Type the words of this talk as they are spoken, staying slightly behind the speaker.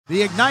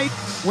The Ignite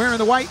wearing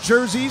the white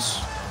jerseys.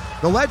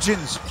 The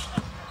Legends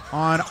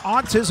on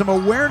Autism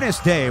Awareness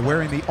Day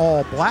wearing the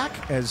all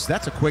black, as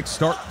that's a quick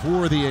start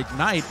for the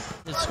Ignite.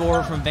 The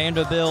scorer from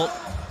Vanderbilt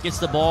gets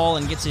the ball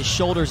and gets his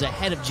shoulders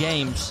ahead of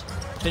James.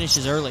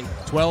 Finishes early.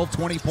 12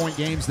 20-point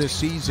games this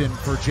season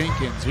for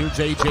Jenkins. Here's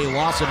A.J.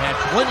 Lawson, had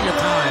plenty of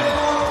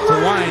time to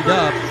wind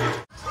up.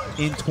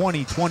 In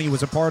 2020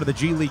 was a part of the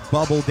G League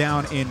bubble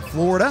down in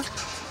Florida,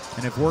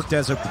 and have worked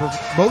as a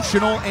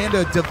promotional and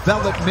a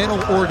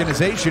developmental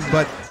organization.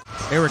 But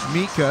Eric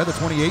Mika, the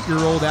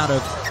 28-year-old out of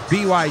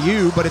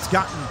BYU, but it's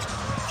gotten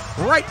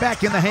right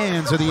back in the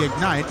hands of the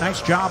Ignite.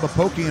 Nice job of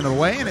poking it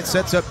away, and it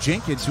sets up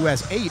Jenkins, who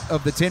has 8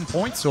 of the 10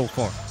 points so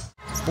far.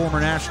 Former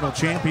national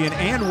champion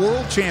and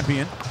world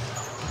champion.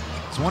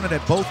 He's won it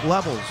at both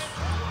levels.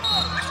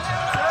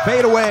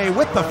 Fade away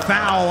with the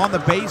foul on the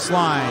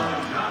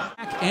baseline.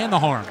 And the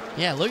harm.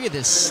 Yeah, look at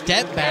this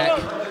step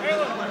back.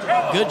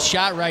 Good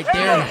shot right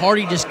there, and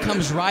Hardy just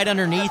comes right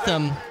underneath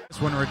him.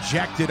 This one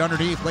rejected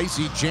underneath.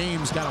 Lacey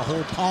James got a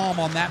whole palm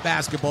on that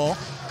basketball.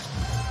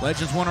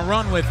 Legends want to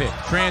run with it.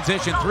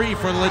 Transition 3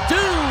 for Ledoux,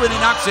 and he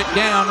knocks it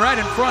down right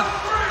in front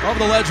of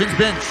the Legends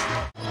bench.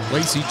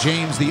 Lacey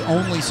James, the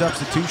only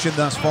substitution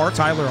thus far.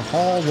 Tyler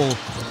Hall will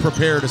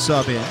prepare to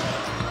sub in.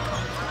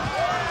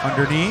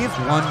 Underneath,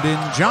 London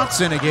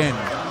Johnson again.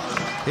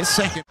 His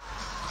second.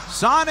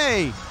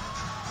 Sane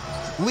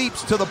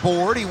leaps to the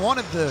board. He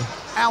wanted the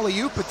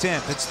alley-oop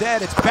attempt.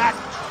 Instead, it's back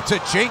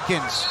to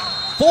Jenkins.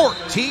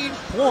 14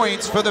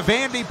 points for the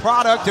Vandy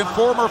product and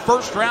former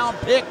first-round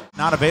pick.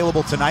 Not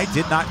available tonight,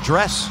 did not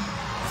dress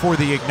for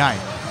the Ignite.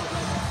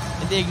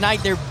 And the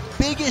Ignite, their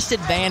biggest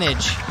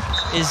advantage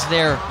is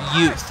their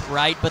youth,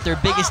 right? But their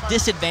biggest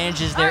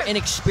disadvantage is their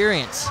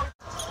inexperience.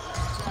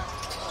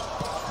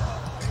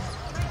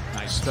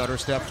 Nice stutter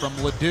step from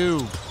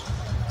Ledoux.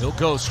 He'll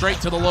go straight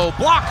to the low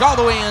block all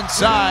the way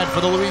inside for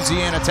the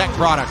Louisiana Tech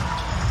product.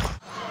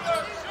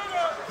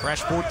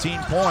 Fresh 14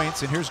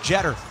 points, and here's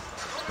Jeter.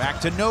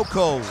 Back to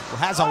Noko, who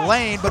has a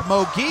lane, but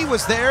Mogi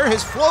was there.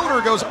 His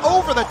floater goes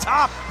over the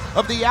top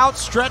of the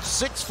outstretched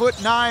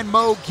 6'9"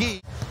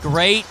 Mogi.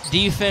 Great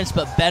defense,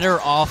 but better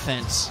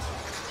offense.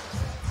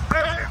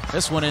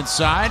 This one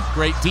inside,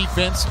 great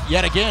defense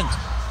yet again.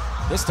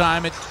 This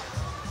time it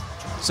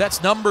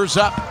sets numbers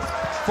up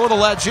for the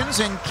Legends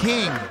and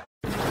King.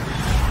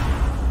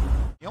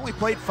 He only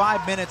played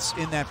 5 minutes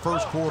in that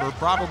first quarter,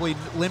 probably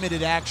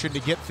limited action to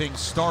get things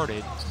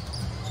started.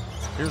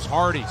 Here's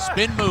Hardy,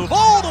 spin move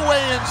all the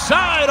way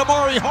inside,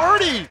 Amari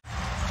Hardy.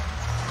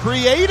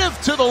 Creative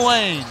to the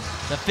lane.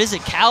 The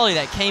physicality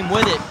that came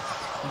with it.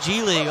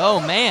 G League, oh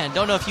man,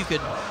 don't know if you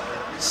could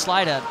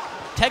slide a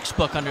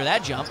textbook under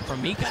that jump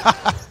from Mika.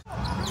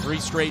 3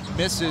 straight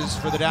misses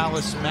for the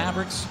Dallas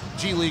Mavericks,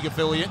 G League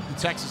affiliate, the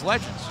Texas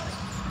Legends.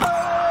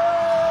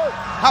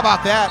 How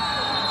about that?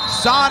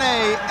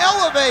 Sane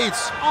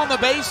elevates on the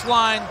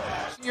baseline.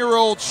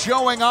 Year-old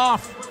showing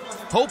off,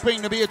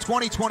 hoping to be a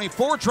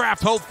 2024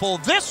 draft hopeful.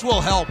 This will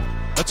help.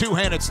 A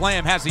two-handed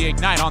slam has the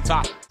Ignite on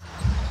top.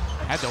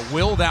 Had to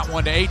will that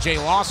one to A.J.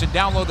 Lawson.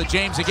 Down low to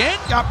James again.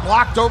 Got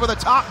blocked over the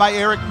top by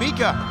Eric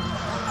Mika.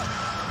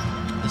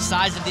 The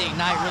size of the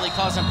Ignite really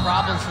causing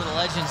problems for the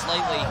Legends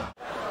lately.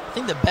 I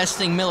think the best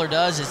thing Miller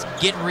does is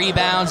get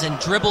rebounds and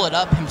dribble it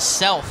up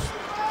himself.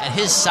 At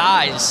his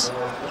size,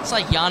 it's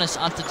like Giannis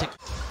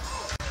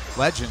Antetokounmpo.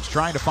 Legends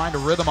trying to find a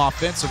rhythm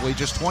offensively.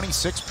 Just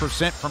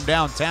 26% from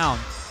downtown.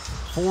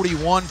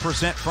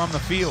 41% from the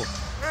field.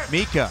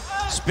 Mika,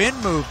 spin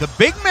move. The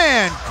big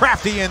man,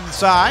 crafty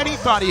inside. He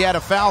thought he had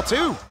a foul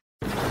too.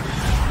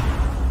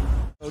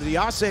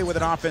 Diase with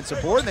an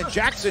offensive board, and then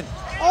Jackson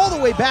all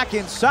the way back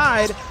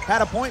inside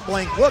had a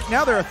point-blank look.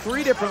 Now there are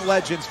 3 different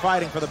Legends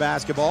fighting for the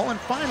basketball, and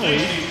finally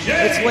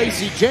it's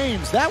Lacey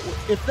James.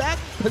 If that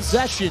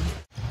possession,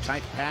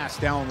 tight pass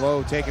down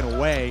low taken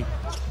away,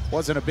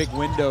 wasn't a big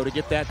window to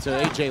get that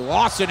to A.J.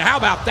 Lawson. How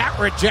about that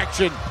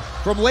rejection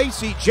from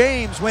Lacey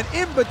James? Went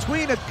in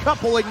between a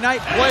couple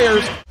Ignite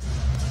players.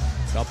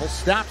 Couple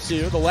stops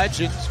here. The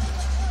Legends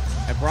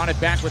have brought it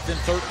back within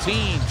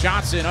 13.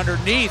 Johnson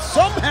underneath.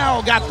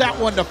 Somehow got that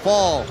one to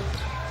fall.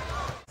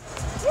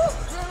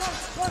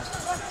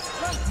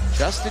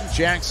 Justin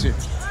Jackson.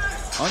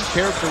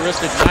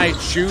 Uncharacteristic night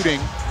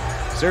shooting.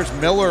 There's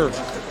Miller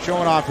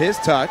showing off his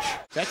touch.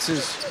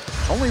 Texas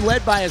only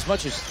led by as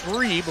much as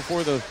 3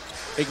 before the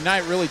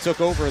Ignite really took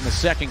over in the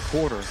second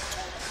quarter.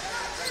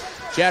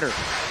 Jeter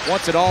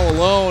wants it all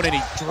alone, and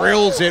he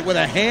drills it with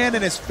a hand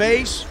in his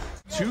face.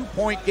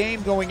 2-point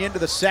game going into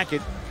the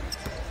second.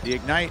 The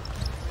Ignite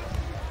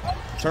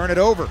turn it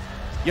over.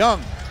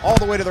 Young all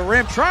the way to the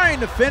rim, trying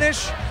to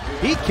finish.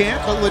 He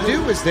can't, but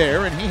Ledoux is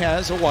there, and he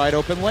has a wide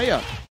open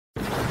layup.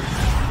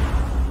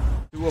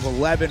 2 of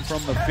 11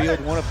 from the field,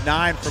 1 of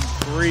 9 from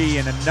 3,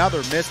 and another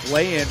missed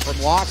lay-in from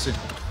Lawson.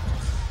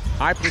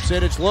 High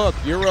percentage look,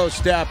 Euro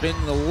step in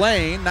the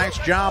lane. Nice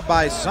job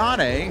by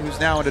Sane, who's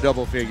now into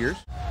double figures.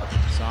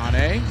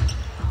 Sane,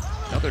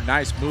 another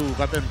nice move.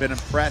 I've been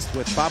impressed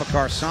with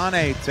Babacar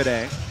Sane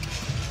today.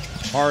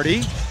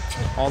 Hardy,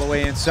 all the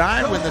way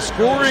inside. When the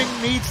scoring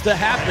needs to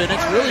happen,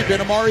 it's really been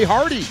Amari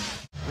Hardy.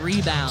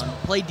 rebound,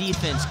 play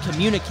defense,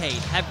 communicate,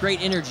 have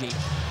great energy.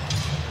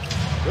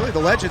 Really, the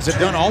Legends have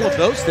done all of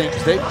those things.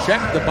 They've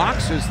checked the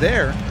boxes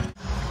there.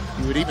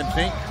 You would even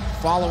think,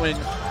 following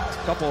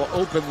a couple of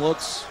open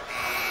looks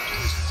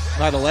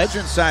by the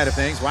Legends side of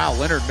things. Wow,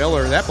 Leonard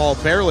Miller, that ball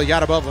barely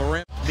got above the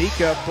rim.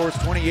 Mika, of course,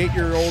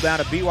 28-year-old out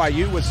of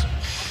BYU, was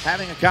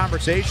having a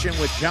conversation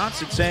with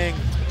Johnson saying,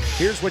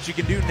 here's what you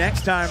can do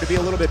next time to be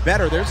a little bit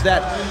better. There's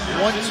that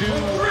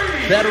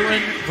 1-2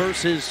 veteran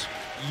versus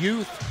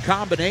youth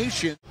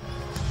combination.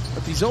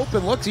 But these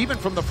open looks, even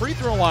from the free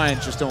throw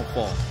line, just don't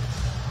fall.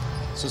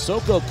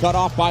 Sissoko cut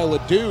off by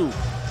Ledoux,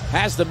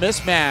 has the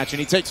mismatch, and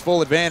he takes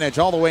full advantage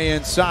all the way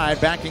inside,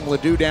 backing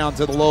Ledoux down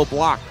to the low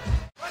block.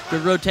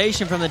 Good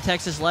rotation from the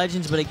Texas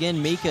Legends, but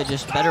again, Mika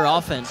just better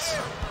offense.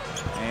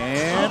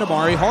 And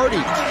Amari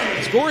Hardy.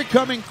 Scoring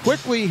coming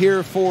quickly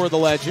here for the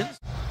Legends.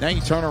 Now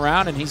you turn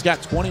around and he's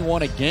got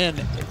 21 again.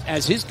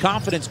 As his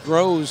confidence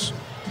grows,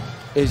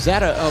 is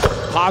that a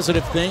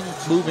positive thing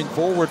moving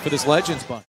forward for this Legends bunch?